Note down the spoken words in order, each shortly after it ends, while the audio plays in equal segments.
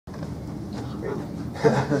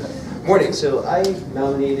Morning. So I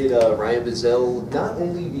nominated Ryan Bazell not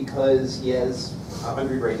only because he has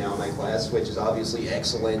 100 right now in my class, which is obviously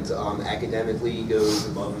excellent. Academically, he goes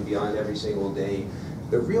above and beyond every single day.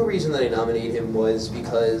 The real reason that I nominated him was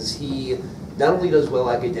because he not only does well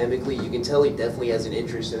academically, you can tell he definitely has an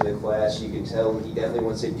interest in the class. You can tell he definitely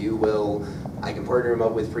wants to do well. I can partner him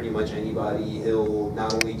up with pretty much anybody. He'll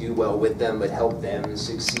not only do well with them, but help them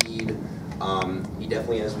succeed. He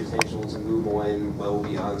definitely has potential to move on well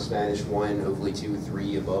beyond Spanish 1, hopefully 2,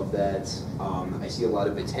 3 above that. I see a lot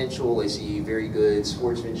of potential. I see very good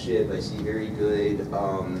sportsmanship. I see very good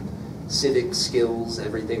civic skills,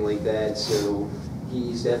 everything like that. So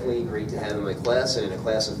he's definitely great to have in my class, and in a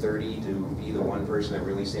class of 30 to be the one person that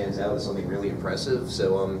really stands out is something really impressive.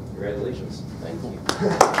 So congratulations. Thank you.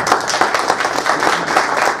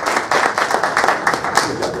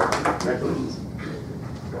 Congratulations.